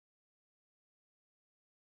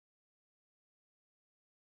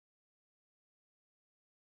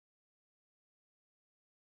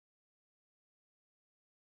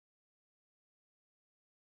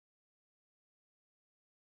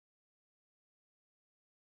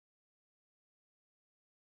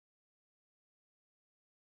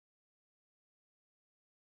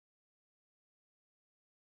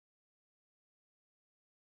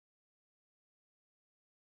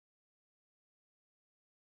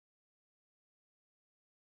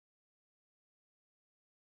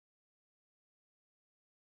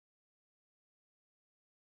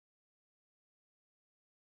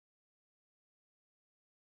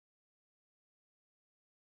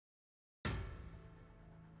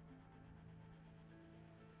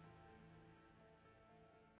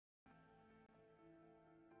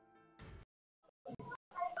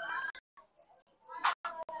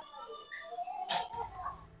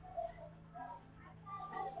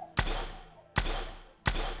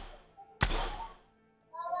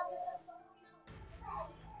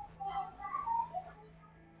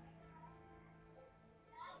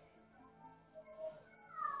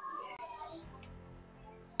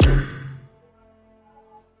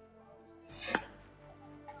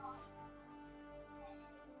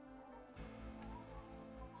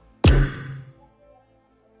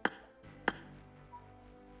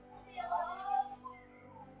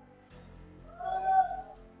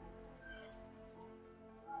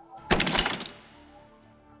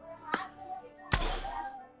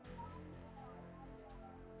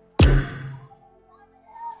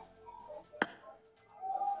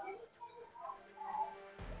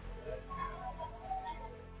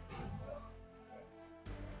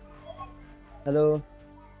Hello.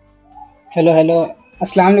 Hello hello.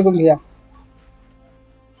 अस्सलाम वालेकुम भैया।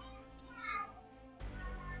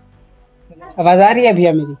 आवाज आ रही है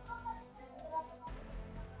भैया मेरी?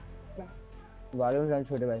 वालेकुम सलाम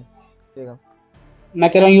छोटे भाई। ठीक है। मैं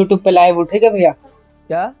कह रहा हूँ यूट्यूब पे लाइव हूँ, ठीक है भैया?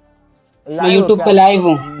 क्या? मैं लाइव हो यूट्यूब क्या? पे लाइव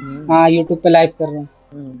हूँ। हाँ, यूट्यूब पे लाइव कर रहा हूँ।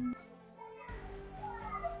 हम्म।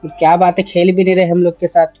 तो क्या बात है, खेल भी नहीं रहे हम लोग के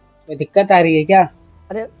साथ? कोई दिक्कत आ रही है क्या?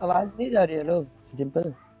 अरे आवाज नहीं जा रही है। हेलो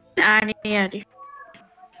डिम्पल। आ रही आ रही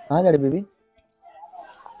कहाँ जा रही बेबी?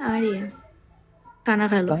 आ रही है। खाना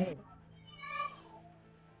खा लो। कहाँ है?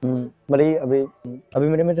 बड़ी अभी अभी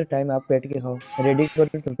मेरे में तो टाइम। आप बैठ के खाओ, रेडी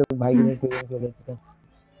करो तब तक भाई के हम्म, साथ कोई गेम खेल लेते हैं।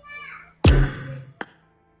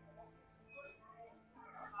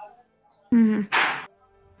 हम्म,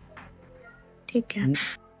 ठीक है।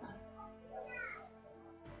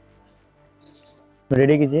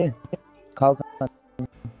 रेडी कीजिए, खाओ खाओ।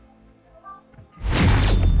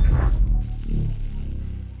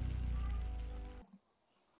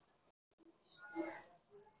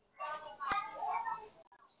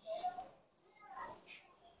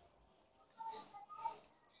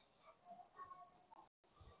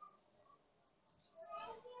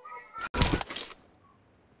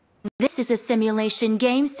 This is a simulation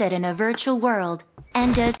game set in a virtual world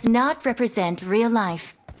and does not represent real life.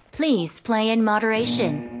 Please play in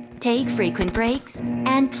moderation, take frequent breaks,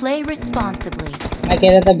 and play responsibly. मैं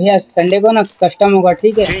कह रहा था भैया, संडे को ना कस्टम होगा,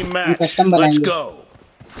 ठीक है? Team हम match, कस्टम let's बनाएंगे। go.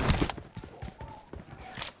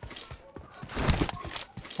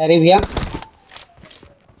 अरे भैया,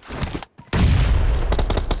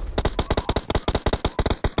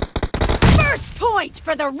 First point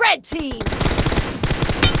for the red team!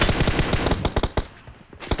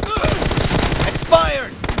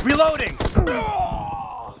 Expired! Reloading!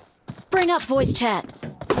 Bring up voice chat.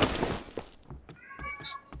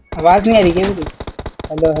 आवाज नहीं आ रही क्या मेरी?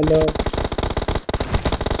 Hello hello.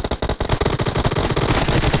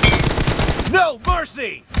 No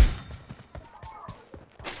mercy!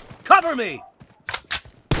 Cover me!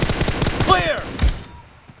 Clear!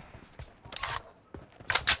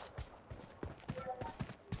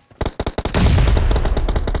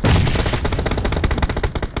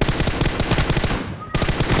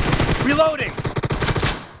 Reloading!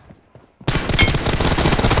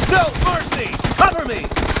 No mercy! Cover me!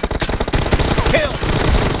 Kill!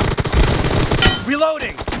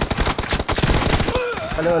 Reloading!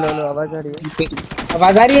 Hello hello hello, आवाज आ रही है?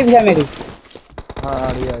 आवाज आ रही है भैया मेरी? हाँ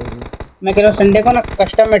आ रही है, आ रही है। मैं कह रहा हूँ संडे को ना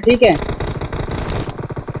कस्टम है, ठीक है?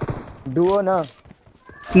 डुओ ना?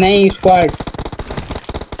 नहीं, स्क्वाड।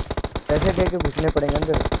 पैसे दे के घुसने पड़ेंगे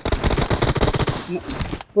अंदर।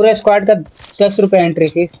 पूरे स्क्वाड का 10 रुपए एंट्री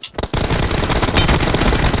फीस।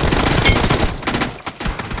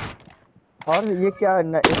 और ये क्या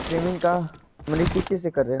स्ट्रीमिंग का मतलब किस चीज से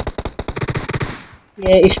कर रहे हो?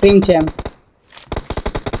 ये स्ट्रीम चैम।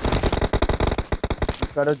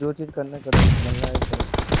 करो जो चीज करना है, करो मरना है करो।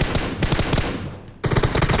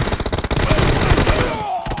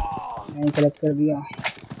 मैंने गलत कर दिया।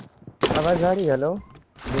 आवाज आ रही है? Hello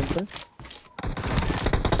Dimple.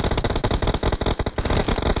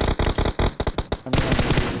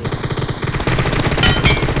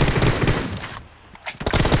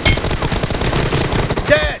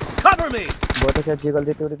 Dead! Cover me! बहुत अच्छा जिगल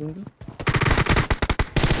देते हो रे तुम तो।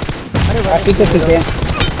 अरे भाई काफी तो ठीक है।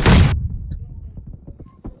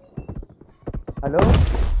 Hello.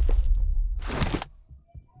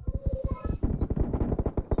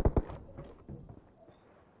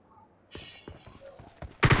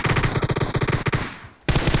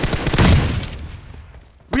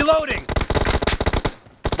 Reloading!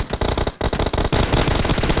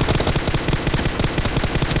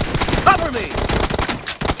 Cover me!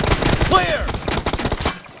 Clear!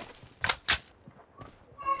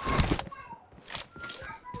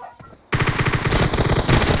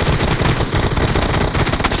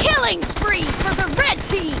 Killing spree for the red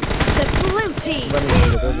team! The blue team!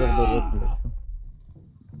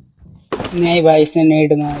 नहीं भाई, इसने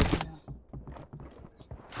नेट मार दिया।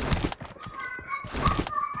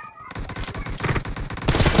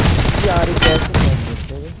 यार ये कैसे कैच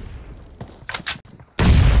करते हैं?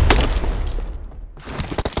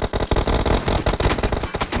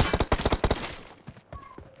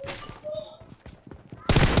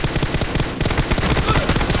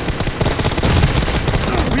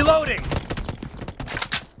 Reloading!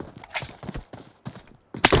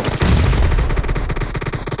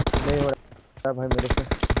 नहीं हो रहा भाई मेरे से,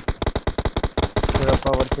 थोड़ा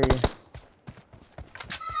पावर चाहिए।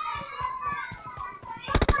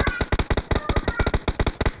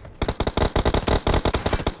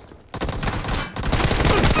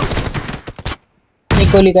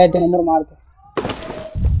 एक गोली का 2 नंबर मार दो।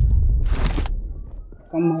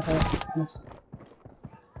 कम मारा है।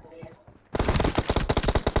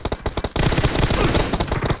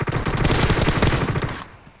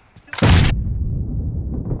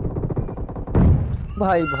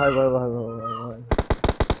 भाई भाई भाई भाई भाई भाई भाई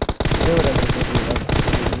नहीं हो रहा मेरे को ये बात।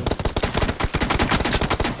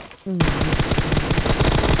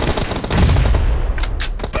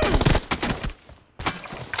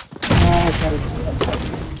 हाँ चल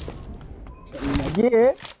ये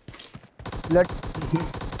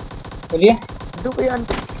बोलिए। लड्डू को यार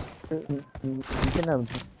नीचे नाम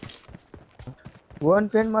था वो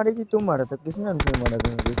अनफ्रेंड मारी थी तुम मारा था किसने अनफ्रेंड मारा था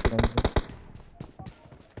मेरे इस अकाउंट पे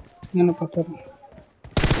मैंने पता नहीं।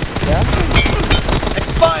 क्या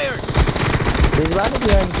Expired! रिजवान ने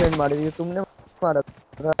किया अनफ्रेंड मारी थी तुमने मारा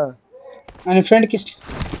था अनफ्रेंड किस?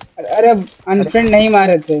 अरे अरे अनफ्रेंड नहीं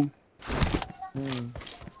मारे थे।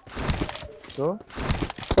 तो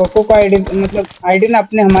कोको को आईडी मतलब आईडी ना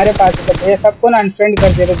अपने हमारे पास है, तो भैया सबको ना अनफ्रेंड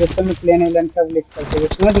कर दिया था, गुस्से में प्लेन वेलन सब लिख करके,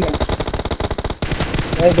 तो समझ गए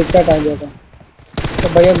भाई, दिक्कत आ गया था, तो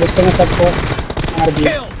भैया गुस्से में सबको मार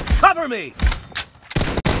दिया। Kill! Cover me!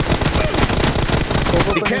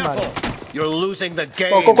 Cocoa Be को नहीं मारा careful! You're losing the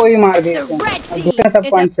cocoa game! को ही मार दिया The थे red और team गुस्से में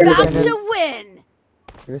सबको is अनफ्रेंड कर about दिया। to win.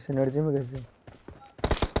 तेरे सिनर्जी में कैसे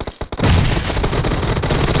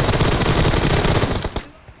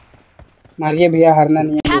मारिए भैया, हारना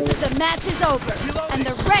नहीं है Half भैया। of the match is over, and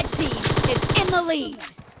the red team is in the lead.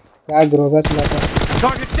 क्या ग्रोजा चला था,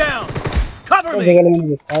 Target down! Cover सब me! जगह मैंने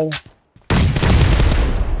दिखाया है।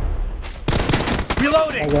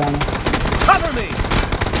 Reloading! क्या गया मैं? Cover me!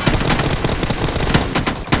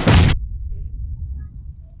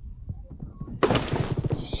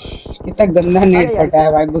 कितना गंदा नेट अरे यार फटा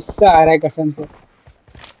है भाई, गुस्सा आ रहा है कसम से।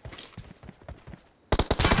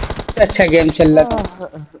 अच्छा गेम चल रहा था।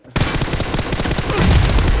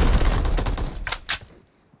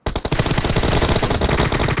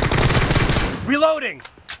 Reloading!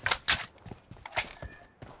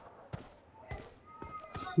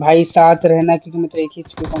 भाई साथ रहना, क्योंकि मैं तो एक ही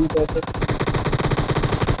स्पीड में तो ऐसे।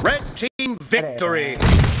 Red team victory!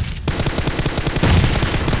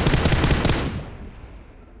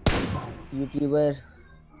 यूट्यूबर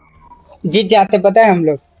जीत जाते पता है हम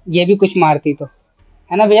लोग, ये भी कुछ मारती तो,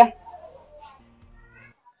 है ना भैया?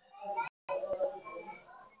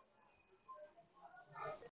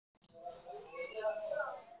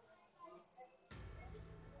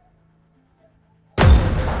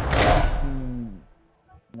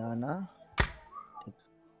 नाना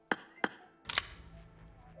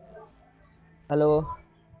हेलो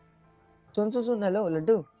सुन सुन सुन हेलो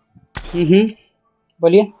लड्डू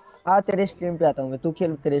बोलिए। आ तेरे स्ट्रीम पे आता हूँ मैं तू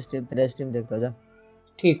खेल तेरा स्ट्रीम देखता जा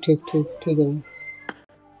ठीक ठीक ठीक ठीक है भैया।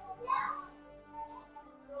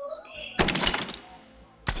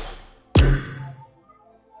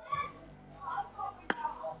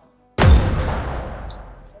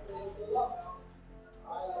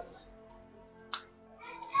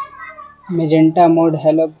 Magenta mode,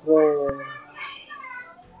 hello bro.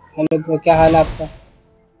 Hello bro, क्या हाल है आपका?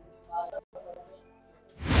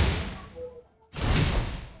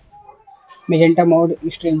 मेजेंटा मोड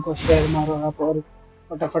स्ट्रीम को शेयर मारो आप, और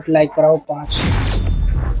फटाफट लाइक कराओ 5।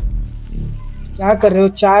 क्या कर रहे हो?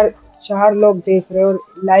 चार लोग देख रहे हो,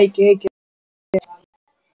 लाइक एक।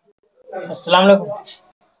 अस्सलाम वालेकुम।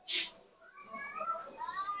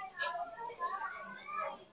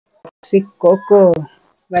 Cocoa,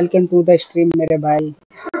 welcome to the stream मेरे भाई।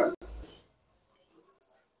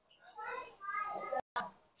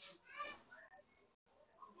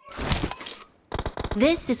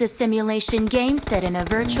 This is a simulation game set in a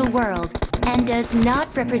virtual world and does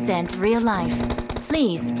not represent real life.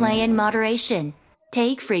 Please play in moderation,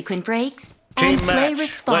 take frequent breaks, and Team play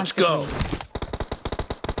match, let's go! responsibly.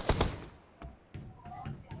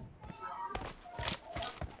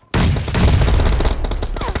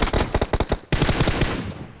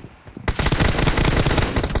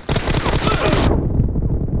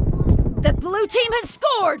 The blue team has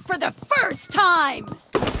scored for the first time.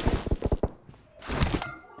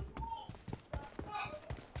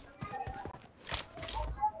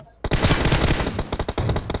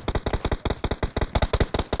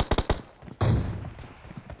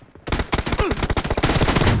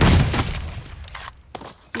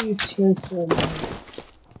 पीछे से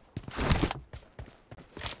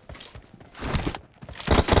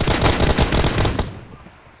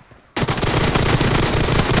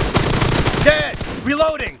Dead!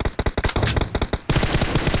 Reloading!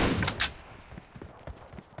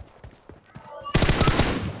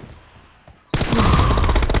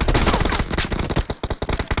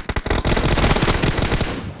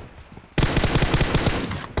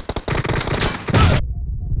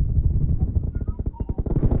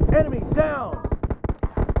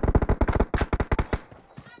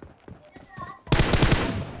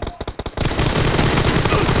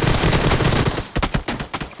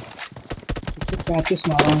 35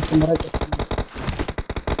 मारा हूँ, 15 कितना।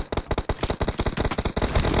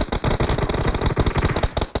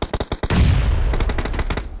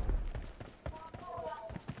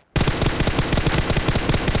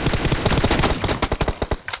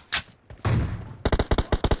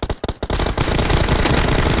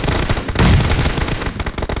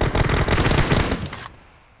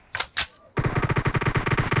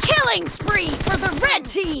 Killing spree for the red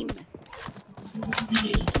team!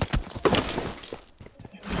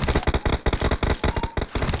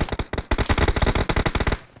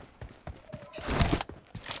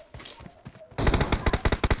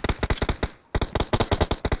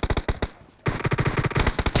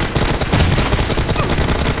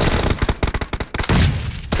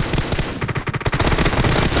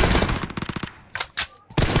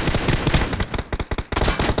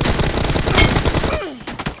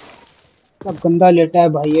 सब गंदा लेटा है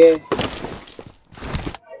भाई ये।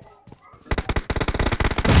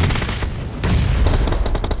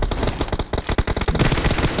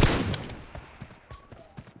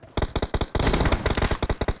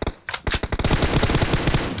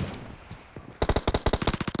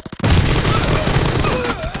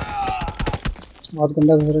 बहुत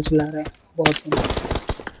गंदा घर चला रहा है, बहुत गंदा।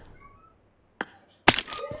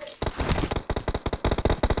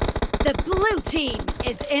 The blue team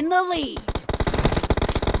is in the lead.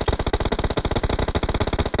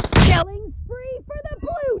 Killing spree for the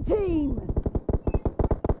blue team!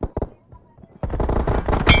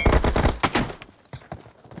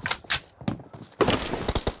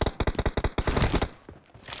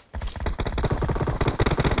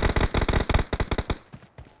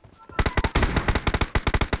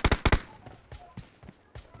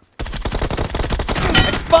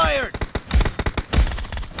 Expired!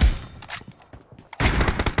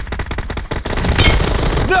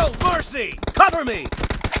 No mercy! Cover me!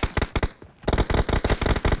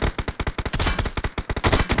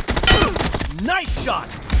 Nice shot!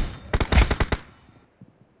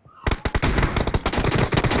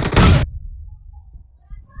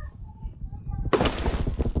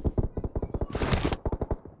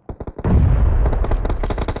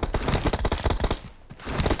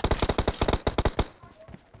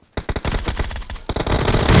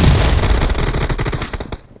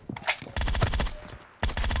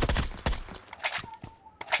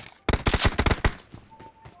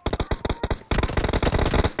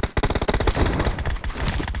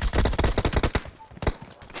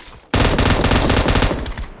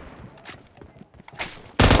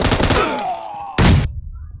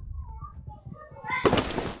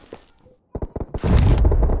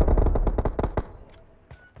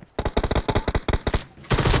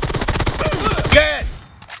 Dead!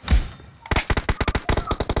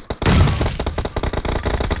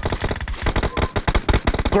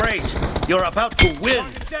 Great! You're about to win!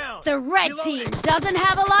 The red team doesn't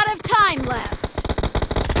have a lot of time left.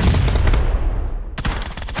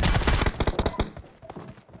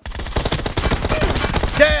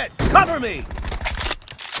 Dead! Cover me!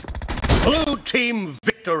 Blue team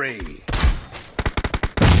victory!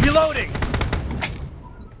 Reloading!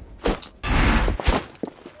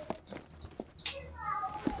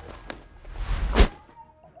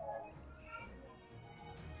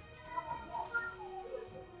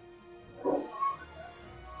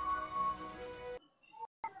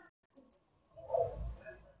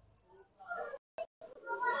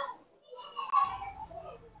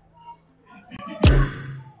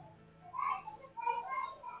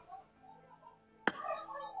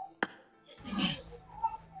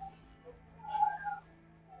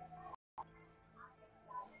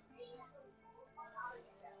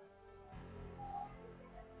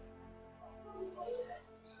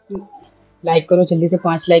 Like करो जल्दी से,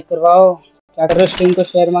 5 like करवाओ। क्या करो, stream को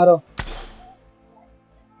share मारो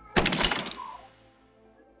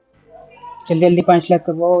जल्दी जल्दी। 5 लाइक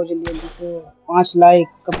करवाओ जल्दी जल्दी से। 5 लाइक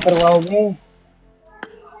कब करवाओगे?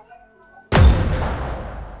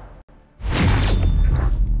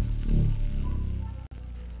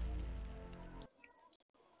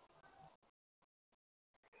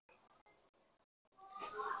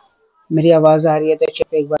 मेरी आवाज आ रही है तो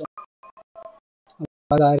चेक एक बार।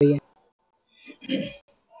 आवाज आ रही है?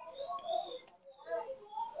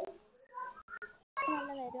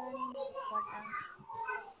 നല്ല വരുവാണെങ്കിൽ പോട്ടാ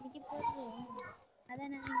എനിക്കിപ്പോ ഒരു റൂമുണ്ട് അതാ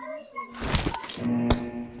ഞാൻ ഇങ്ങനെ feeling.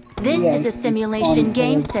 This is a simulation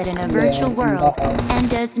game set in a virtual world and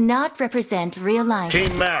does not represent real life.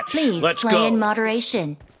 Team match. Please Let's play go. in moderation,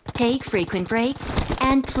 take frequent breaks,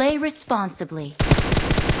 and play responsibly.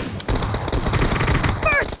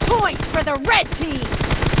 First point for the red team!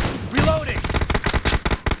 Reloading!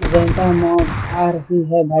 मौत आ रही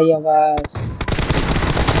है भाई आवाज।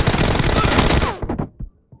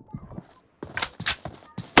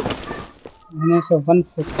 मैंने से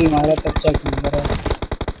 150 मारा तब check नहीं करा।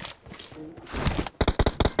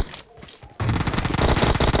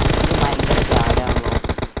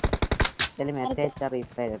 മെസ്സേജ്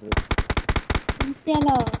റിപ്ലൈ ചെയ്തു.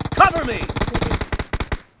 ഇൻസ്റ്റയിലോ? Cover me!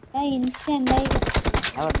 ഇൻസ്റ്റ എന്തായി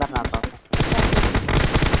ഞാൻ പറഞ്ഞോ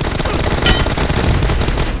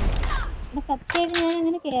സത്യമായിട്ട് ഞാൻ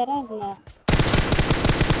അങ്ങനെ കേറാറില്ല.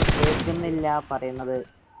 കേൾക്കുന്നില്ല പറയുന്നത്.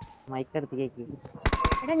 മൈക്ക് എടുത്ത് കേക്ക്.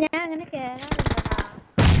 എടാ ഞാൻ അങ്ങനെ കേറാറില്ലടാ.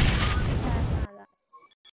 അതാ.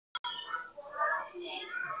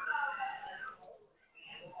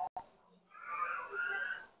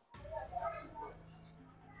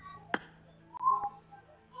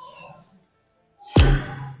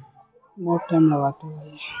 बहुत टाइम लगाते हैं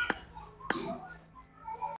भाई।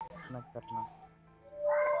 मत करना।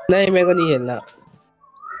 नहीं मेरे को नहीं खेलना,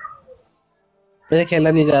 मुझे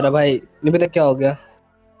खेलना नहीं जा रहा भाई। नहीं पता क्या हो गया।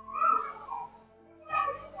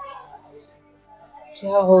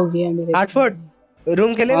 क्या हो गया मेरे हार्टफोर्ड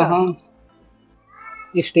रूम खेलेगा? हाँ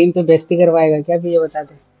स्ट्रीम पे बेइज्जती करवाएगा क्या भी ये बता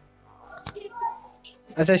दे।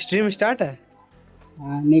 अच्छा स्ट्रीम स्टार्ट है।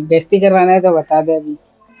 हाँ नहीं बेइज्जती करवाना है तो बता दे अभी।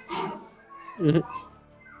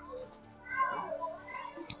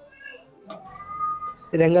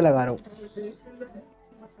 रंगा लगा रहा हूँ।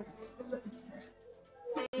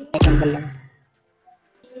 जंगल लगा।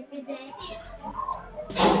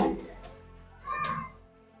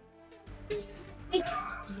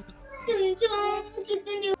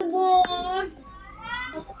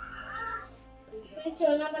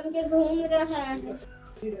 सोना बन के घूम रहा है।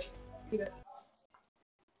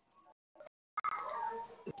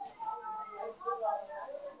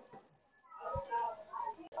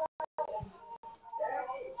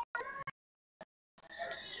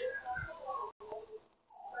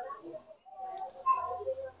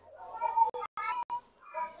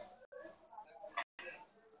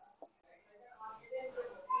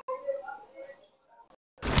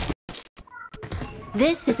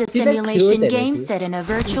 This is a simulation game set in a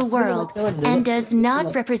virtual world and does not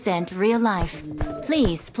represent real life.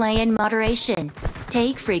 Please play in moderation,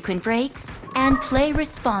 take frequent breaks, and play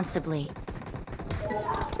responsibly.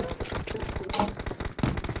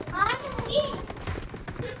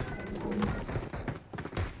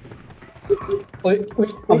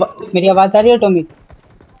 मेरी आवाज आ रही है टॉमी?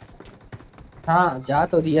 हाँ जा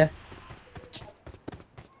तो रही है।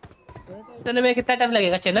 चैनल में कितना टाइम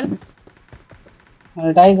लगेगा चैनल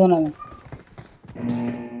मोनेटाइज होना में?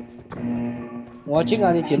 वॉचिंग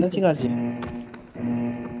आनी चाहिए ना अच्छी खासी।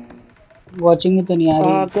 वॉचिंग ही तो नहीं आ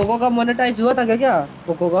रही। कोको का मोनेटाइज हुआ था क्या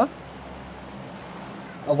कोको का?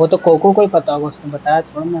 अब वो तो कोको को ही पता होगा, उसने बताया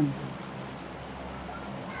थोड़ा ना मुझे।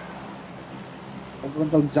 कोको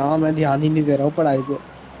तो एग्जाम है, ध्यान ही नहीं दे रहा हूँ पढ़ाई पे।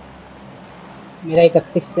 मेरा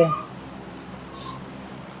 31 से।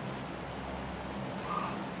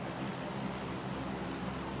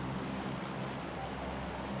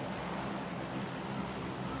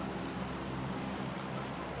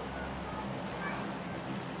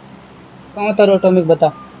 कहाँ था टॉमिक बता।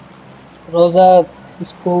 रोजा,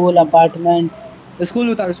 स्कूल, अपार्टमेंट? स्कूल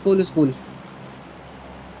उतार, स्कूल स्कूल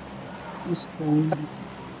स्कूल।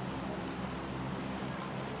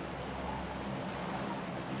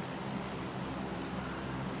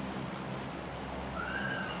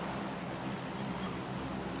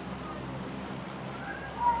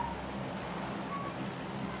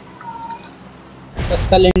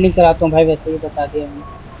 उसका लैंडिंग कराता हूँ भाई, वैसे ही बता दिया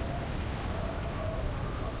मैंने।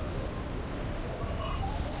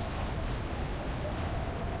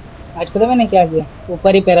 आज पता मैंने क्या किया?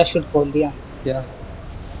 ऊपर ही पैराशूट खोल दिया। क्या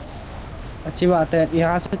अच्छी बात है।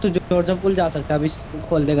 यहाँ से तू जॉर्जिया पुल जा सकता है, अभी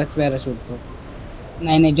खोल देगा पैराशूट तो।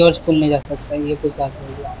 नहीं नहीं जॉर्ज पुल नहीं जा सकता, ये कुछ बात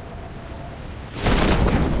हो गया।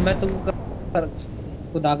 मैं तुमको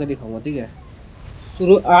खुद आके दिखाऊंगा ठीक है।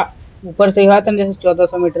 शुरू ऊपर से ही आता है, जैसे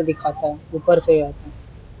 1400 मीटर दिखाता है, ऊपर से ही आता है।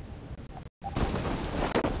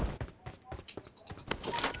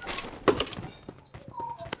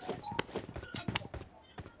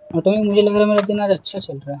 तो मुझे लग रहा है मेरा दिन आज अच्छा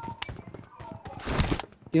चल रहा है।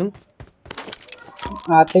 क्यों?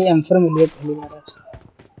 आते ही एम्फर मिल गया पहली बार आज।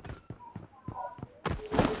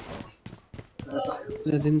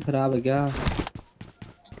 तेरा दिन खराब है क्या?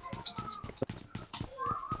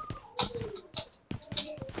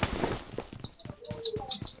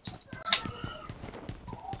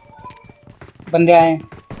 बंदे आए।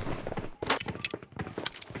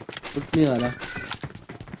 कुछ नहीं आ रहा।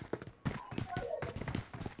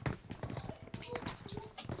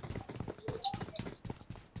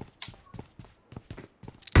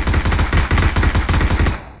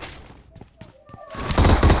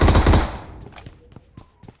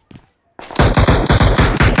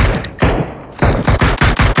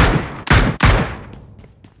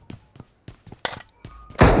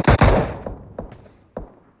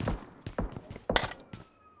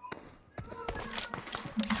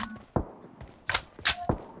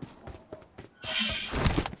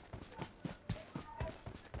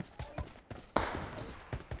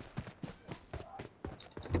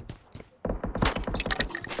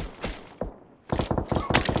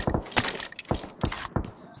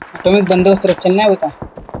 तुम्हें बंदों की तरफ चलना है बता।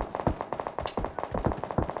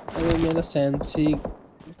 अरे मेरा सेंसी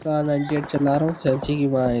का 98 चला रहा हूँ, सेंसी की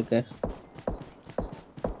माँ एक है।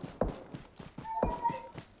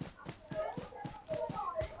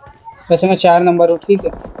 वैसे मैं 4 नंबर हूँ, ठीक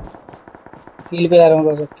है। हील पे जा रहा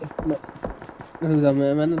हूँ रख के।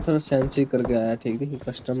 मैंने थोड़ा सेंसी करके आया, ठीक है।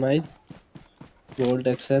 Customise bolt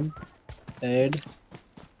action add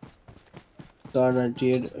car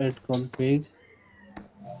 98 add config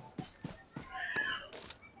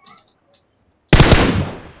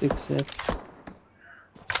 6x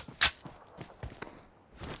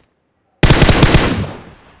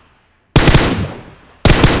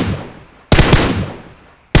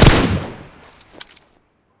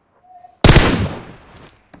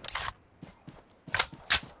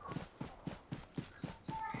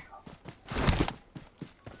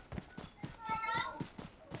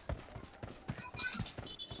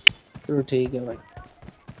तो ठीक है भाई,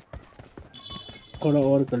 थोड़ा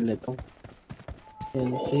और कर लेता हूँ।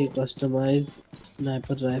 Sensi customise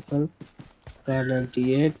sniper rifle car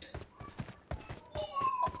 98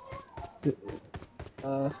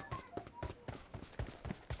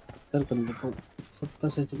 कर लेता हूँ, 70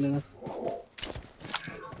 से चलेगा।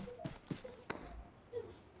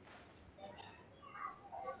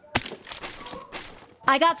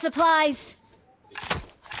 I got supplies.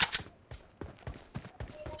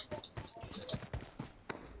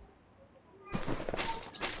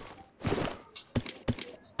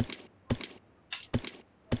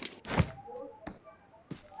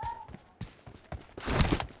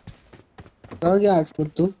 कहाँ गया 8 फुट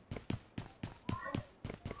तू?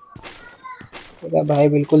 तेरा भाई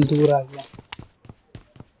बिल्कुल दूर आ गया।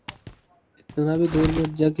 इतना भी दूर मत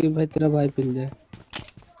जा कि भाई तेरा भाई पिल जाए।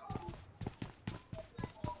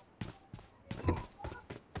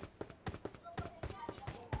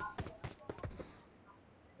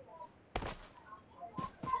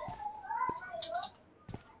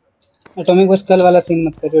 एटॉमिक बस कल वाला सीन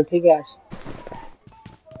मत करियो, ठीक है। आज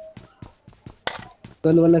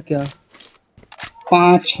कल वाला क्या?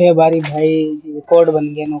 5-6 बारी भाई रिकॉर्ड बन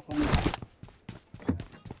गया नौकों में।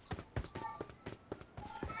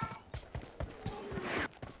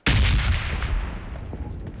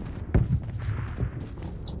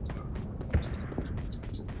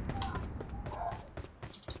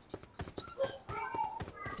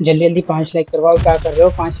 जल्दी जल्दी 5 लाइक करवाओ। क्या कर रहे हो?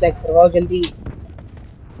 5 लाइक करवाओ जल्दी।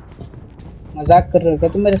 मजाक कर रहे हो क्या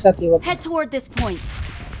तुम मेरे साथ? ये बता। Head toward this point.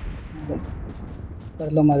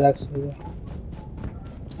 कर लो मजाक, सही है।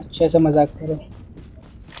 अच्छे से मजाक करो।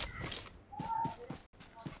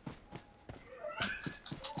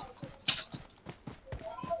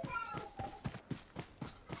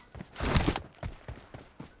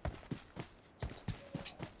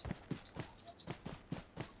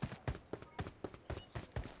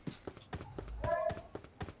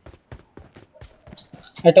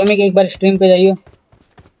 एटॉमिक एक बार स्ट्रीम पे जाइयो।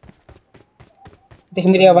 देख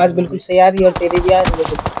मेरी आवाज बिल्कुल सही आ रही है और तेरी भी आ रही है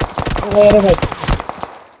बिल्कुल। अरे भाई,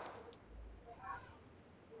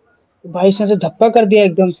 भाई इसने तो धप्पा कर दिया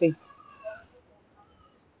एकदम से।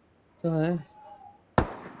 तो है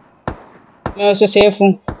मैं उससे सेफ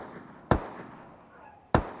हूँ।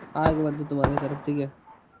 आगे बंदे तुम्हारी तरफ, ठीक है,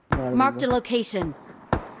 मार Marked दूंगा। a location.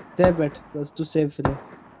 सेफ बैठ, बस तू सेफ रहे।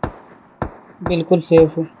 बिल्कुल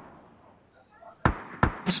सेफ हूँ।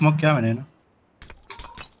 स्मोक किया मैंने ना।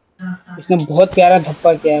 इसने बहुत प्यारा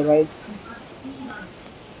धप्पा किया है भाई।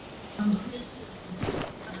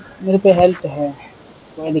 मेरे पे हेल्थ है,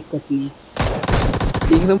 कोई दिक्कत नहीं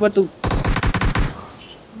है। एक नंबर तू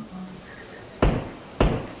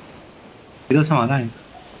इधर से मारा है।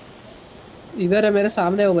 इधर है, मेरे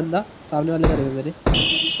सामने है वो बंदा, सामने वाले घर में मेरे।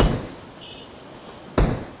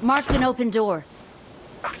 Marked an open door.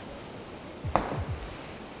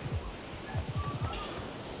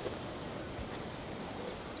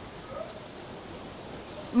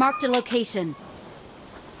 Marked a location.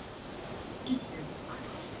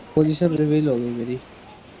 Position reveal हो गई मेरी।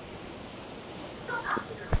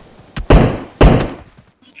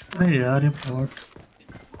 अरे यार ये बॉट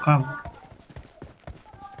कहाँ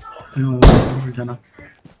जाना।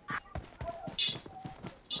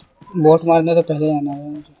 बोट मारने तो पहले आना है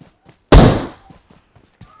मुझे।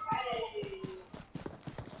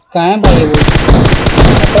 कहाँ है भाई वो?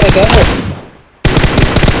 ऊपर है क्या वो?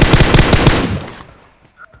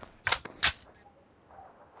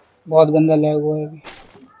 बहुत गंदा लैग हुआ है अभी।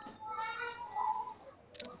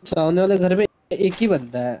 सामने वाले घर में एक ही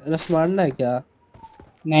बंदा है, रस मारना है क्या?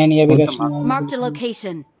 नहीं नहीं, अभी कौन सा रश मार? नहीं Marked a आएगा।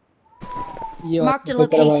 location. ये Marked a बिल्कुल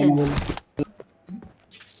तेरा भाई ने location. बोला।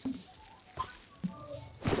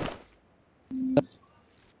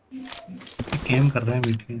 एम कर रहे हैं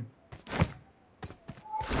बैठ के।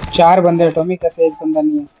 4 बंदे एटॉमिक, ऐसे एक बंदा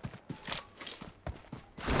नहीं है।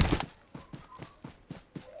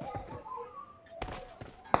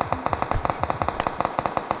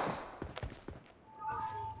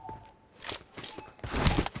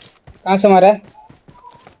 कहाँ से मारा है?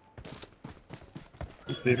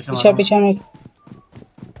 पेड़ से पीछे मारा पीछे में।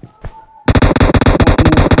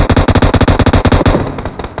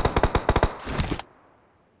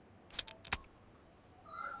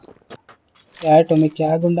 क्या एटॉमिक,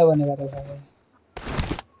 क्या गुंडा बनेगा रे भाई।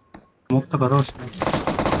 मुक्त करो उसने।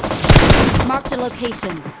 Marked a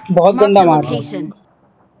location. बहुत Marked गंदा a मार रहा है। location.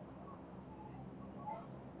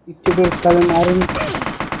 इतने दूर साले मारे नहीं।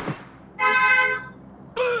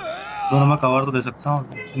 दोनों मैं कवर तो दे सकता हूँ,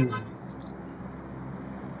 कुछ नहीं हो सकता।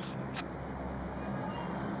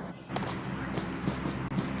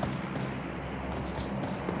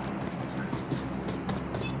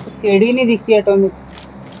 केड़ी नहीं दिखती एटॉमिक।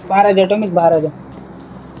 बाहर आ जा एटॉमिक, बाहर आ जा।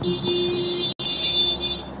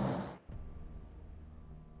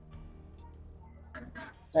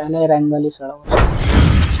 पहले रैंक वाली सड़ा हुआ।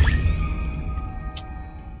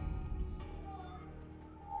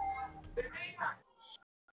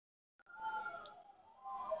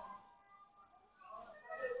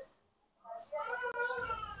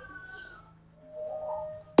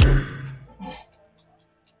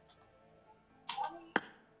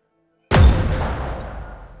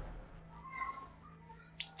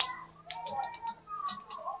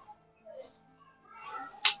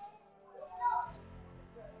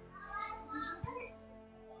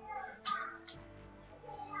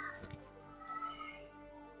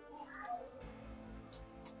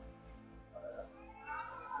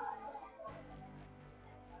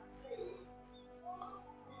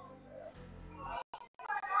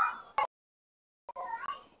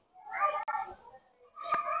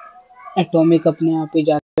 एटॉमिक अपने आप ही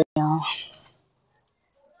जाते हैं यहाँ,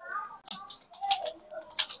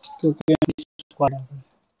 क्योंकि स्क्वाड है।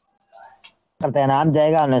 करते हैं नाम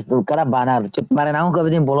जाएगा ना तो करा बाना चुप मारे ना कभी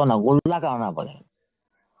दिन बोलो ना गुल्ला का होना पड़े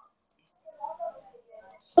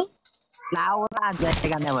लाओ ना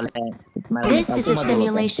जाएगा नहीं बोले This is a मत बोलो तो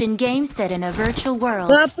simulation game set in a virtual world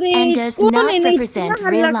बाप रे, and does कौन है not ना इतना represent real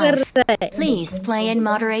हल्ला कर life. रहा है? Please play in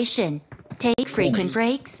moderation, take frequent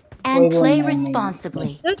breaks, कोई and वो play नहीं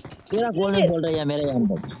responsibly. तेरा कॉल में बोल रही है मेरे यहाँ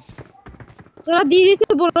पर थोड़ा धीरे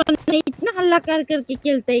से बोलो ना, इतना हल्ला कर करके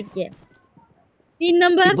खेलता है क्या? 3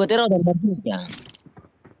 नंबर। इप तेरा उधर मत क्या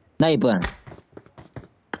नहीं पर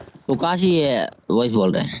तो काशी ये वॉइस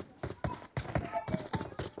बोल रहे हैं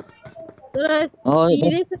थोड़ा और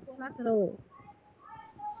धीरे से बोला करो।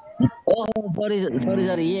 ओह सॉरी सॉरी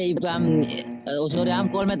सॉरी ये इप हम सॉरी हम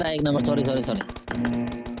कॉल में था एक number sorry sorry sorry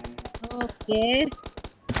okay,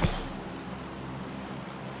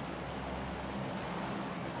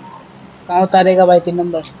 कहाँ उतारेगा भाई 3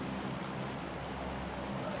 नंबर?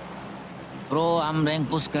 प्रो हम रैंक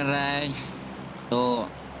पुश कर रहा है तो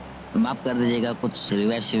माफ कर दीजिएगा कुछ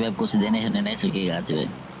रिवाइव शिवाइव कुछ देने नहीं सकेगा आज में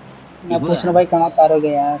मैं पूछ रहा भाई कहाँ उतारोगे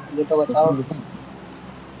यार, ये तो बताओ।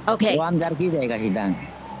 Okay. वो हम जार की जाएगा सीधा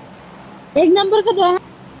 1 नंबर का दो। हाँ,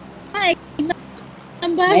 1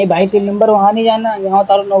 नंबर। नहीं भाई 3 नंबर वहाँ नहीं जाना, यहाँ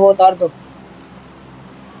उतारो, नोवा उतार दो।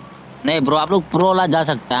 नहीं ब्रो आप लोग प्रो ला जा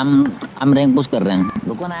सकते हैं हम रैंक पुश कर रहे हैं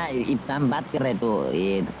रुको ना हम बात कर रहे हैं तो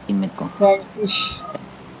ये टीममेट को रैंक पुश।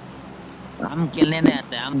 हम खेलने नहीं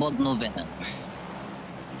आते हम बहुत नूब है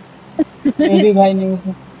मैं भी भाई नहीं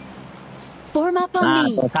हूँ। Form up on हाँ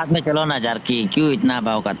me. तो साथ में चलो ना जार की क्यों इतना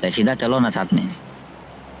भाव करते हैं सीधा चलो ना साथ में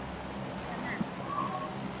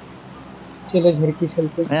चलो झड़की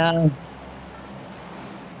चलते। यार,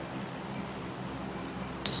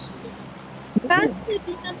 कहाँ से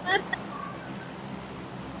 3 नंबर?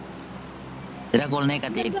 तेरा कॉल नहीं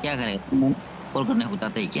करते क्या करेगा कॉल करने होता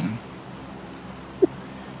था क्या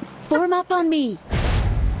Form up on me.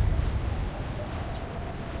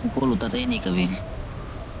 Call होता था ही नहीं कभी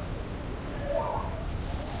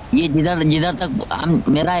ये जिधर जिधर तक हम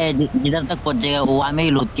मेरा है जिधर तक पहुंच जाएगा वो हमें ही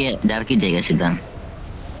लूट के जार की जाएगा सीधा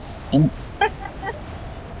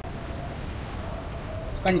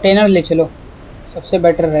कंटेनर ले चलो, सबसे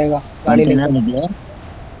बेटर रहेगा गाड़ी कंटेनर लेकर।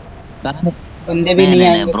 निकले बंदे भी नहीं नहीं नहीं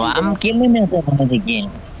आएंगे ब्रो हम कंटेनर। खेलने में ऐसे होने देखिए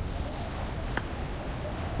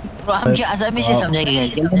ब्रो हम क्या आसानी से समझेंगे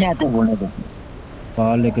खेलने में आते बोलने को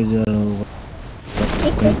पा लेके जा रहा हूँ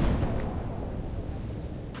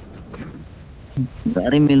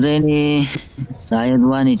गाड़ी मिल रही नहीं शायद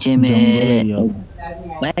वहाँ नीचे में जंगल है यार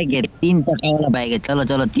बाइक है 3 चक्का वाला बाइक है चलो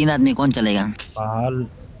चलो 3 आदमी कौन चलेगा पहाड़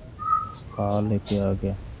पहाड़ लेके आ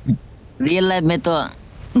गया रियल लाइफ में तो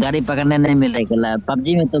गाड़ी पकड़ने नहीं मिल रही कल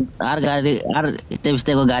पबजी में तो हर स्टेप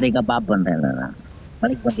स्टेप को गाड़ी का बाप बन रहा है ना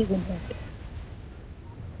बड़ी बड़ी बन रहा है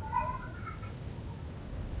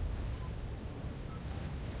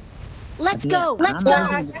Let's go. Let's go.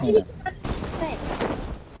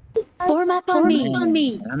 Form up on me.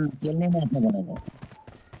 हम खेलने में अच्छा बनेगा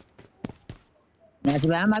मैच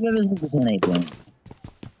में हम आगे भी कुछ नहीं किया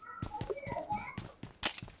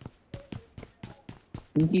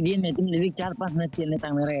क्योंकि दिन में तुम लिविक 4-5 मैच खेलने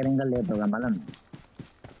तक मेरा एंगल लेट होगा मालूम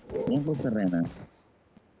ये कुछ कर रहे हैं ना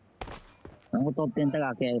हमको टॉप 10 तक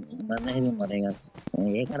आके बनने ही भी मरेगा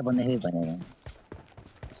एक बार बनने ही बनेगा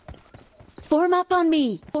Form up on me.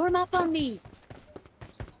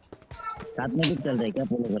 साथ में भी चल रहा है क्या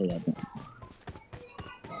फॉलो करेगा तो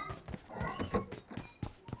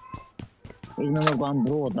एक नंबर को हम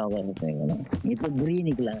ब्रो होता होगा ना ये तो बुरी ही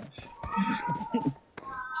निकला है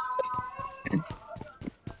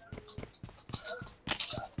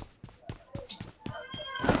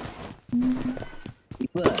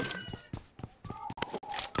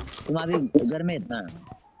तुम अभी घर में इतना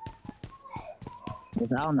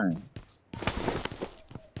बस आओ ना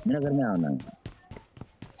मेरा घर में आओ ना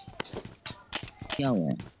क्या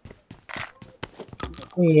हुआ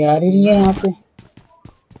कोई यार ही नहीं है यहाँ पे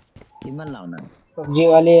ईमेल लाओ ना पबजी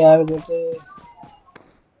वाले यार बेटे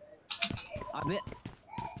अबे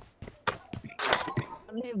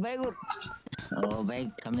हमने बैग ओ बैग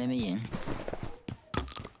सामने में ही है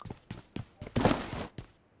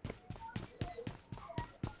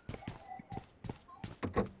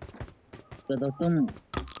तो तुम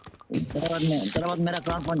तेरा बाद मेरा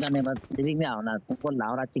क्राउन पहुंच जाने बाद लिविंग में आओ ना तुमको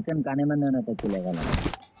लावरा चिकन खाने में नहीं तो चलेगा ना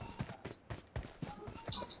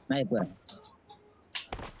नहीं पर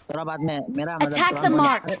थोड़ा बाद में मेरा Attack the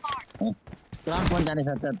mark. क्राउन पहुंच जाने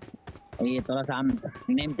साथ ये थोड़ा सा हम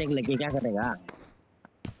नेम टैग लेके क्या करेगा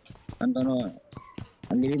हम दोनों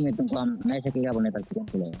लिविंग में तुमको हम नहीं सकेगा बोलने तक चिकन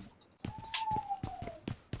खिलाएगा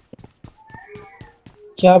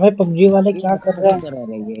क्या भाई पबजी वाले क्या कर रहे हैं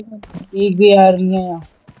एक भी यार नहीं है यहाँ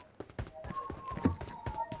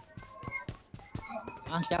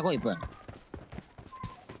हाँ क्या कोई पर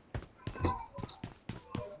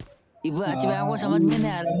इब अच्छी बात को समझ में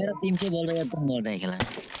नहीं आ रहा मेरा टीम से बोल रहा है तुम बोल रहे खेला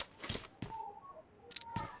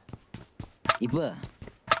इब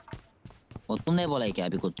वो तुमने बोला है क्या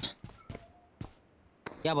अभी कुछ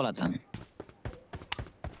क्या बोला था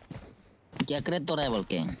क्या करे तो रहा है बोल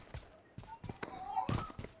के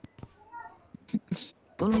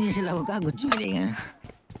तुम मुझे लगो का कुछ मिलेगा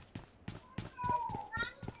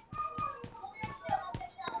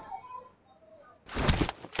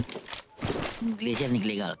ग्लेशियर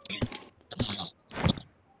निकलेगा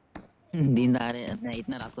दिन आ रहे नहीं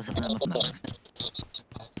इतना रात को सपना मत मारो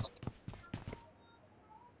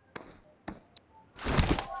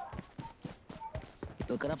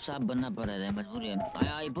तो करब साहब बनना पड़ रहा है मजबूरी है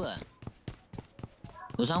आया आइपा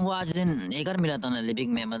तो शाम को आज दिन एक बार मिला था ना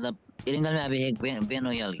लिविंग में मतलब तिरंगल में अभी एक बेन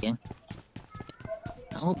हो गया के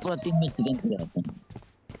हमको पूरा 3 मैच चिकन किया था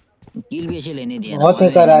किल भी ऐसे लेने दिया बहुत ही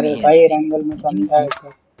करा रहे भाई रैंगल में समझा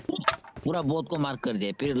पूरा बोट को मार्क कर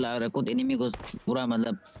दिया फिर ला रखो एनिमी को पूरा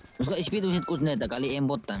मतलब उसका स्पीड उसी कुछ नहीं था खाली एम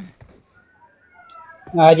बहुत था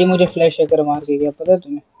आज ही मुझे फ्लैश हैकर मार के गया पता है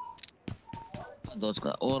तुम्हें दोस्त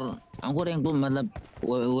का और हमको रैंक तो मतलब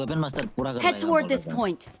वेपन मास्टर पूरा करवाएगा Head toward this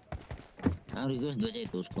point. हम रिक्वेस्ट भेजे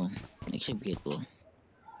तो उसको एक्सेप्ट किया तो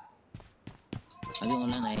अभी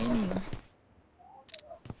ऑनलाइन आया ही नहीं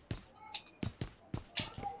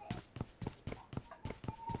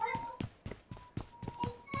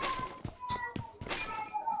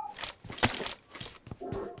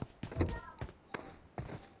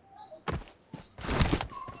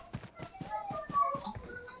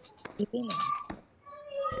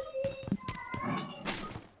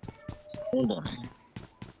Hold on.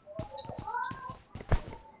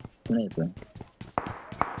 नहीं तो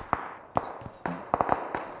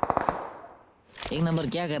एक नंबर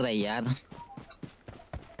क्या कर रहा है यार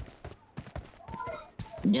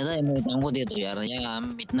ज्यादा एमो हमको दे दो यार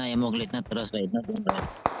हम इतना एमो के लिए इतना तरस रहा है इतना ढूंढ रहा है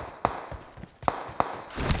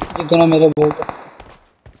ये दोनों मेरे बोल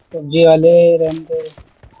पबजी वाले रहने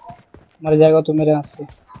मर जाएगा तो मेरे हाथ से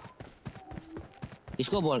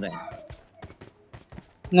किसको बोल रहा है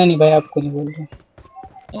नहीं भाई आपको नहीं बोल रहा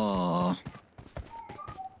ओ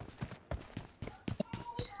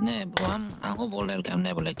नहीं भगवान हमको बोल रहे हैं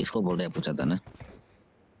हमने बोला किसको बोल रहे हैं पूछा था ना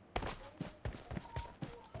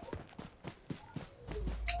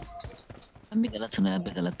हम भी गलत सुना आप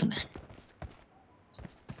भी गलत सुना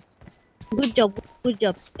गुड जॉब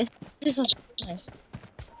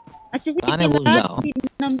अच्छे से कहाँ में घुस जाओ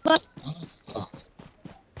नंबर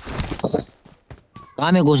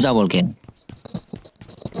कहाँ में घुस जाओ बोल के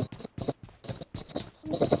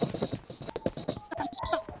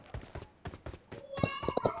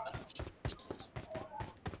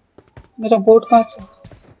मेरा बोट कहाँ था?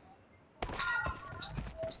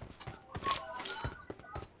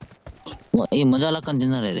 ये मजा ला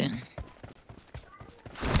कंटेनर है रे।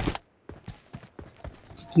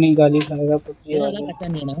 इतनी गाली खाएगा पबजी तेरा वाले। लगा अच्छा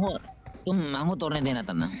नहीं ना हो, तुम मांगो तोड़ने देना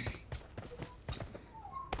था ना।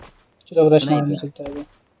 चलो रश सुनाई मारने पिया। चलता है।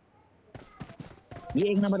 ये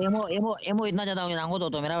एक नंबर एमो एमो एमो इतना ज्यादा हो मांगो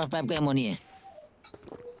तो मेरा पास पाइप का एमो नहीं है।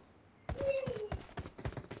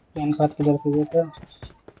 प्लान काट किधर से गया था?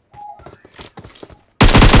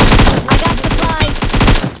 I got supplies.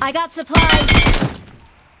 I got supplies.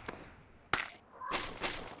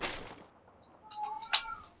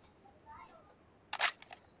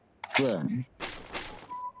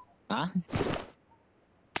 हाँ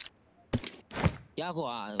क्या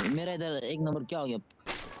हुआ? मेरा इधर एक नंबर क्या हो गया?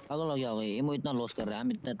 पागल हो गया होगा, एमो इतना लॉस कर रहा है,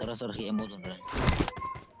 हम इतना तरह तरह के एमो ढूंढ रहे हैं।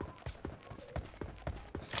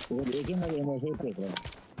 वो एक ही मगे एमो से ही फेंक रहे हैं।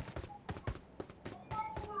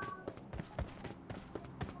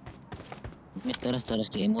 मैं तरह तरह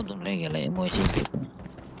के एमो ढूंढ रहे हैं, एमो ऐसे ही फेंक रहे हैं।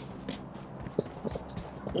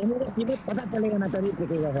 एमो का कीमत पता चलेगा ना तभी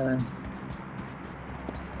फेंकेगा सर।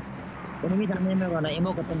 एनिमी सामने में वाला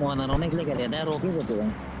एमो खत्म हुआ ना, रोने के लिए कह रहा था, रोके देते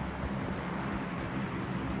हैं।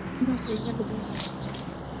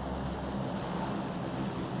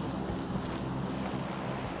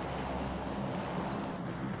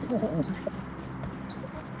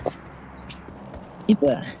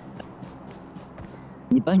 Ipa,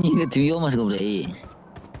 Ipa nyinga tuyo mas ko bray.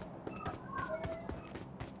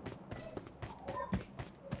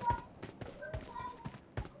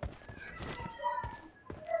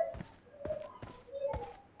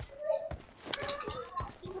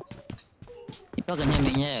 Ipa kanya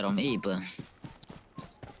menya rom Ipa.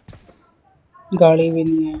 गाड़ी भी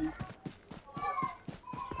नहीं है।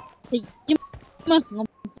 Mas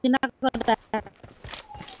ngomongin aku ada.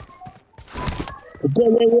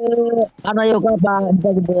 Ano yung kapan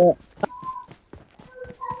pagbe?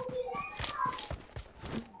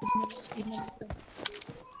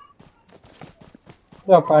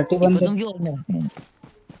 क्या पार्टी Ipa बंद है? तुम क्यों में?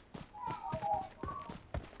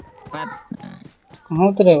 Pat. कहाँ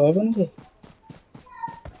उतरे भाई बंदे?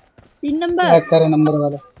 3 number. लैग करे नंबर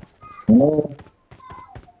वाला। Hello.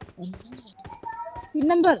 3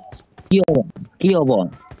 number. Kyo bo.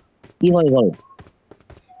 Ki hoy gol.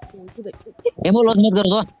 Emo los मत कर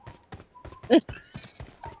दो।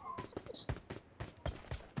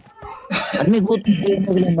 आदमी खुद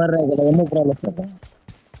एमो के लिए मर रहा है, एमो प्रॉब्लम कर रहा है।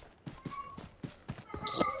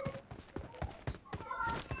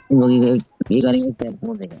 ये करेंगे क्या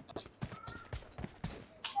बोल देगा?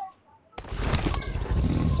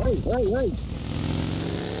 ओए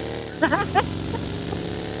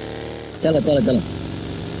चलो चलो चलो।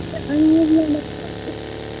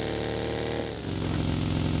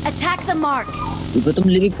 Attack the mark. इनको तुम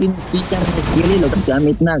लिविक टीम पीछे में खेल ही लो, क्या हम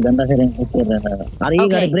इतना गंदा से रैंक कर रहा था। अरे ये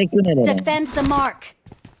गाड़ी Okay. ब्रेक क्यों नहीं ले रहा है? Defend the mark.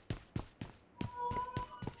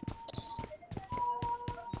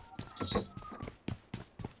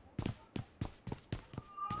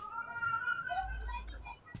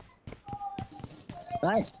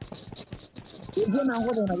 भाई ये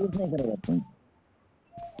मांगो दो ना, यूज नहीं करेगा तुम।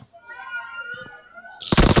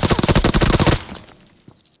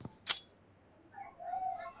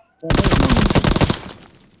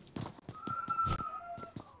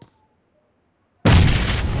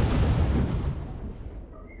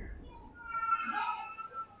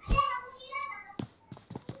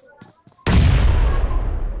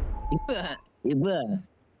 इब्बा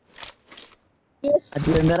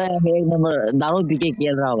अच्छा मेरा एक नंबर दारू पी के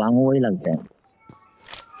खेल रहा होगा, हमको वही लगता है।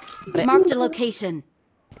 Marked a location.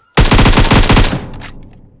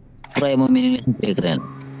 पूरा एमो मिनिमम फेंक रहे हैं।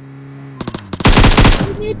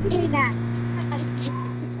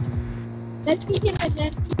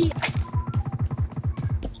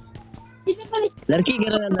 लड़की कह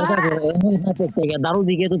रहा है, लड़का कह रहा है, एमो इतना फेंक क्या? दारू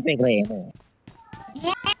पी के तो फेंक रहे हैं।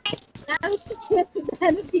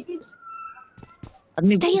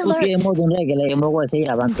 आदमी Stay खुद के alert. एमो ढूंढ रहे हैं, एमो को ऐसे ही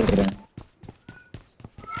आवाम फेंक रहे हैं।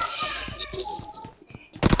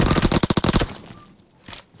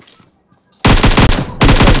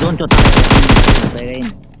 जोन चौथा है।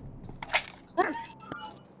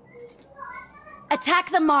 Attack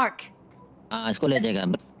the mark. हाँ इसको ले जाएगा,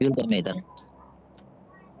 फ्यूल कर में इधर।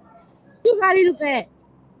 क्यों गाड़ी रुके?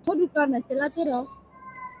 वो रुका ना, चलाते रहो।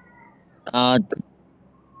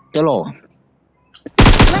 चलो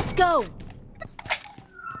Let's go.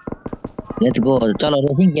 लेट्स गो, चलो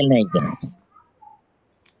रेसिंग खेलने हैं क्या?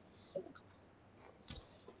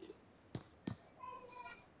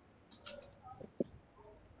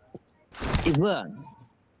 इब्बा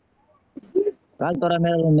कल तोरा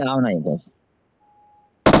मेरे रूम में आओ ना इधर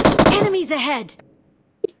Enemies ahead!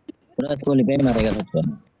 पूरा इसको लिपेट मारेगा सबको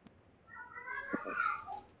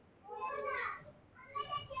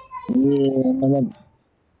ये मतलब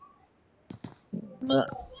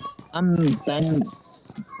हम टाइम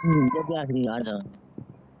जब आखिरी आ जाओ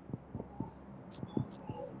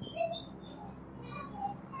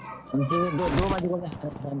हमसे दो बजे को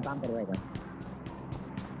हम काम करवाएगा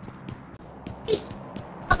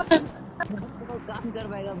तो काम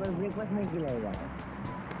करवाएगा पर ब्रेकफास्ट नहीं खिलाएगा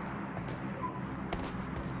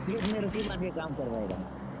प्लेट में रोटी मार के काम करवाएगा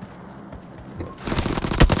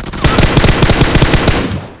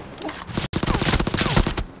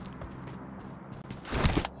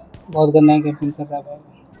बहुत गंदा कैंपिंग कर रहा है।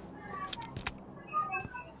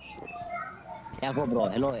 क्या को ब्रो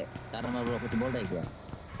हेलो है तारा ब्रो कुछ बोल रहा है क्या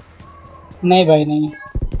नहीं भाई नहीं।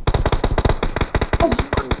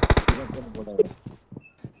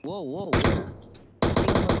 वो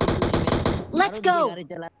Let's go! गाड़ी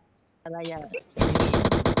चला या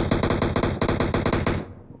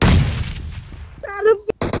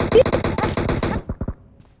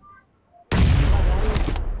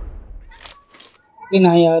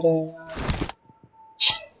नहीं यार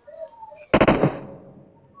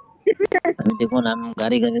अभी देखो ना हम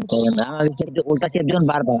गाड़ी हम अभी उल्टा से जोन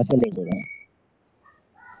बार बार चले जाएगा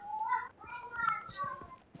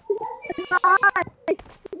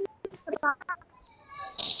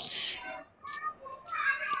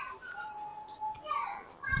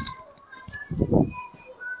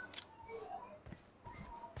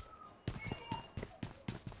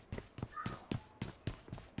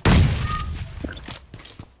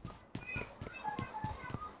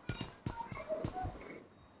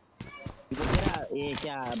ये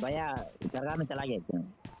क्या भैया दरगाह में चला गया क्या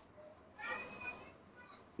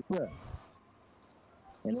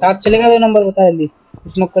साथ चलेगा 2 नंबर बता जल्दी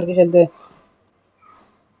स्मोक करके चलते हैं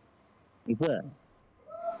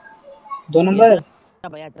 2 नंबर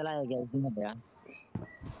भैया चला गया क्या भैया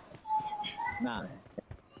ना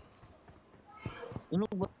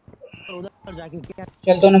उधर जाके क्या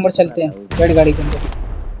चल 2 नंबर चलते हैं बैठ गाड़ी के अंदर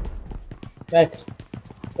बैठ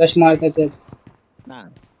रश मारते थे ना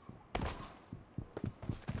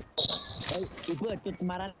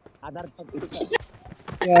तुम्हारा आधार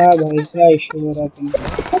क्या भाई क्या इशू हो रहा है तुम्हें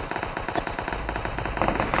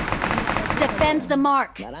Defend the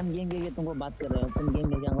mark! यार हम गेम के तुमको बात कर रहे हो तुम गेम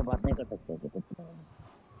के हमको बात नहीं कर सकते हो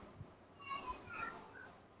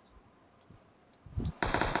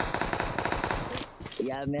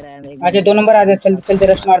यार मेरा अच्छा 2 नंबर आ जा चल चलते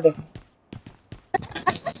रश मार दे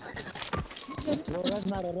रस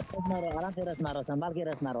मारो आराम से रस मारो संभाल के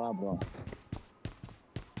रस मारो आप ब्रो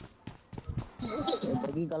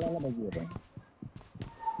बगी कलर में बगी है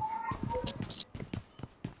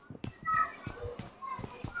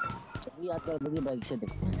अभी आजकल बगी बाइक से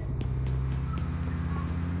देखते हैं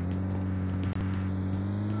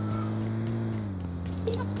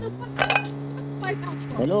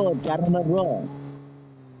हेलो 4 नंबर ब्रो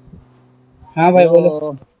हाँ भाई बोलो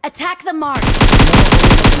Attack the mark!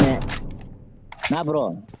 ना ब्रो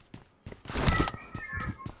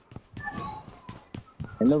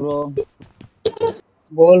हेलो ब्रो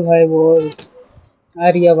बोल भाई बोल आ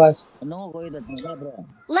रही आवाज नो कोई बात नहीं ब्रो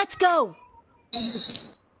Let's go!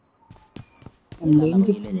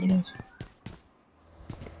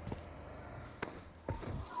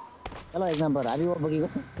 चलो एक नंबर अभी वो बगी को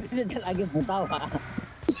चला के फुटा हुआ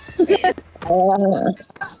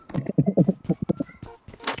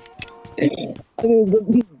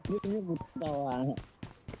अभी उसको फुटा हुआ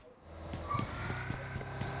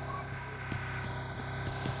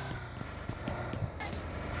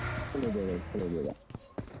चले देगा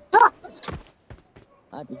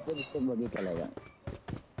आज स्टेप बगी चलेगा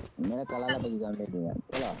मेरा कलाला बगी काम ले देगा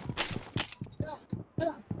चलो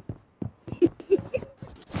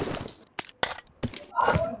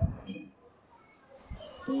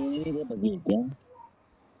ये बगी क्या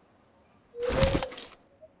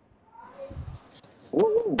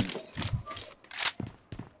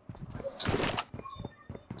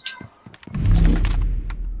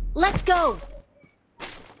Let's go!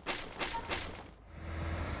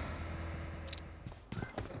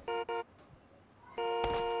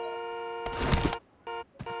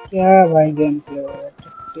 क्या भाई गेम प्ले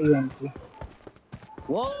गेम प्ले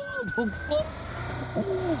वो बुक्को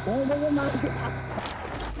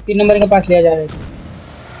 3 नंबर के पास लिया जा रहा है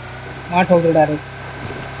वहाँ ठोक दे डायरेक्ट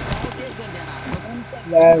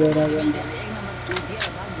यार मेरा गेम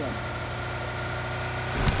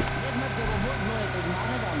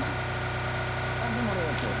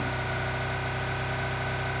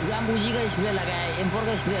जामबूजी का स्प्रे लगाया है, M4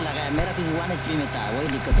 का स्प्रे लगाया है, मेरा क्योंकि 1 HP में था, वही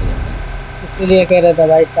दिक्कत हो गया था। इसलिए कह रहा था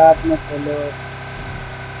भाई साथ में खेलो।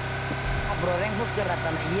 अब ब्रो रैंक पुश कर रहा था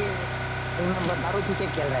ना, ये 1 नंबर दारू पी के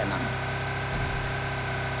खेल रहा है ना।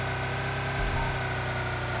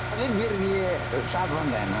 अभी फिर भी ये साथ बन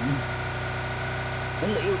रहा है ना।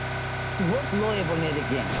 मतलब ये बहुत लो है बोलने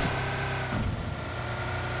देखिए।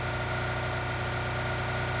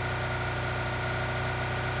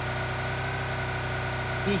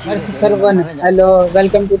 पी सीरियस है, 1 नंबर हर्षरवन, मारने जा। Hello,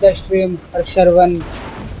 welcome to the stream हर्षरवन।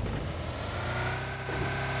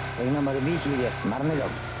 1 number be serious, मारने जाओ।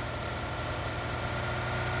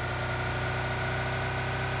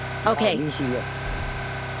 Okay. Be serious.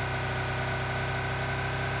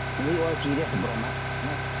 We all serious bro, मैं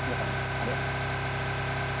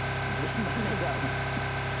अरे मारने जाओ।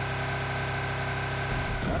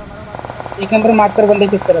 मारो मारो मारो। 1 नंबर मार्क कर बंदे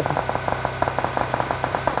किस तरफ है।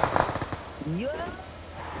 यो था।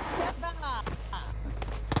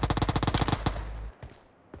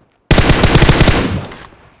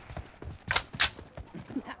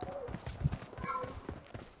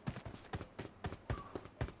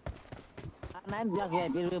 नाइन प्लस है,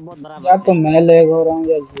 फिर भी बहुत बड़ा या बात तो है। मैं लेग हो रहा हूँ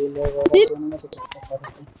या ये लेग हो रहा है, दोनों में से कुछ तो फर्क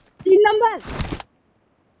है। 3 नंबर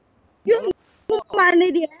क्यों मारने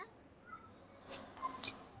दिया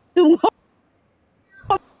तुमको?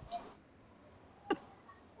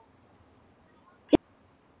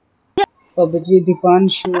 पबजी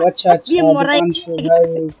दीपांशु, अच्छा ये अच्छा मोरा दीपांशु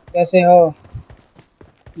भाई कैसे हो।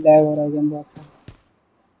 लैग हो रहा है गेम आपका।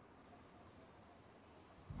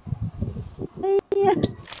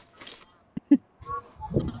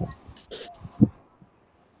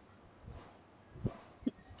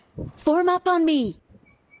 Form up on me.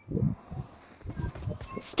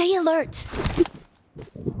 Stay alert.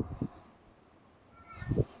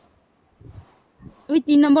 अभी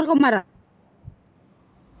 3 नंबर को मारा।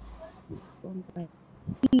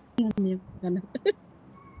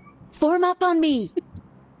 Form up on me.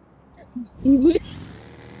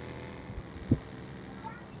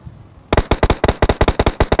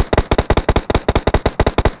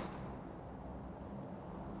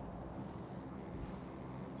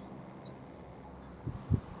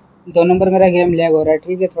 दो नंबर मेरा गेम लैग हो रहा है,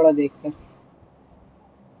 ठीक है थोड़ा देखते हैं।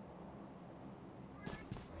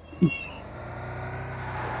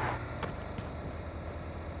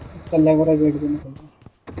 कल लैग हो रहा है, गेट भी निकल रहा है।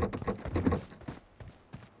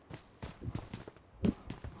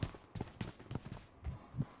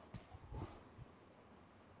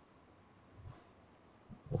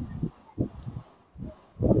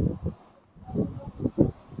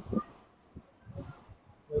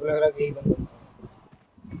 लग रहा है कि यही बंदा।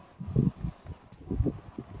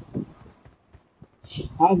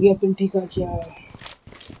 हाँ गया पिन ठीक है क्या।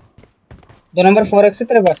 2 नंबर 4x है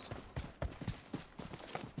तेरे पास।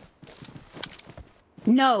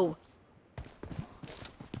 No.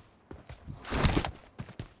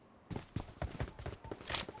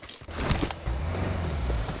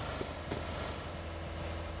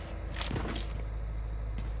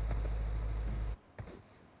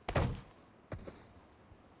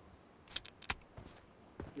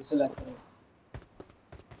 इसे लाते हैं।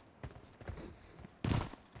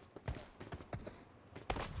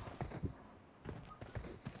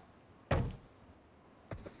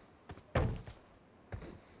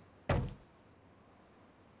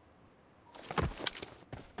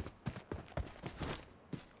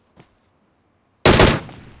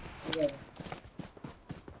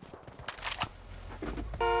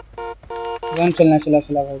 वन चलना चला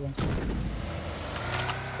चला भाई।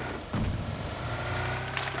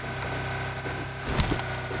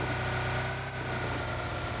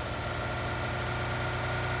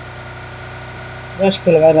 रश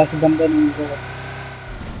खुल रहा है, रश बंदे नहीं मिल रहे।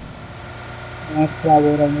 दिमाग खराब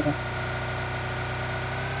हो रहा है मेरा।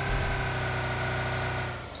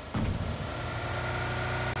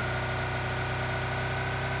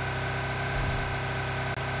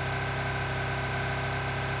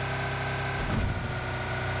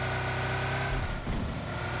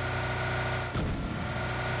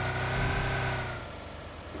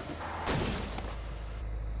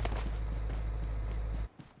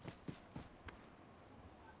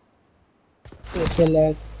 कैसे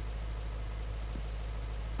लैग।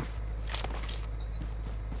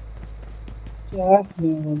 क्या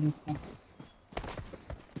सीन हो रहा है।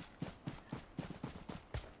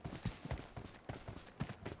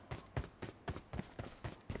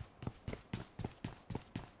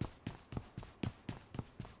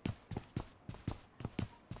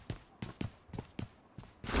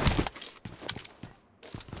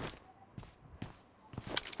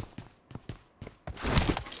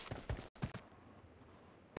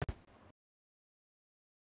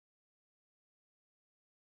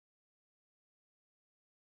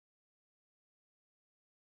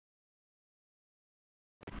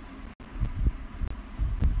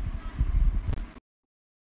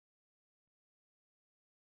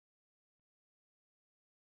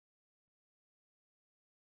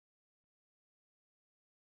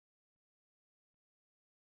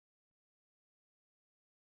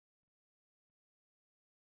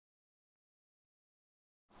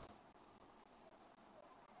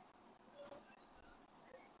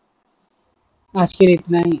 आज के लिए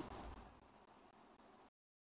इतना ही।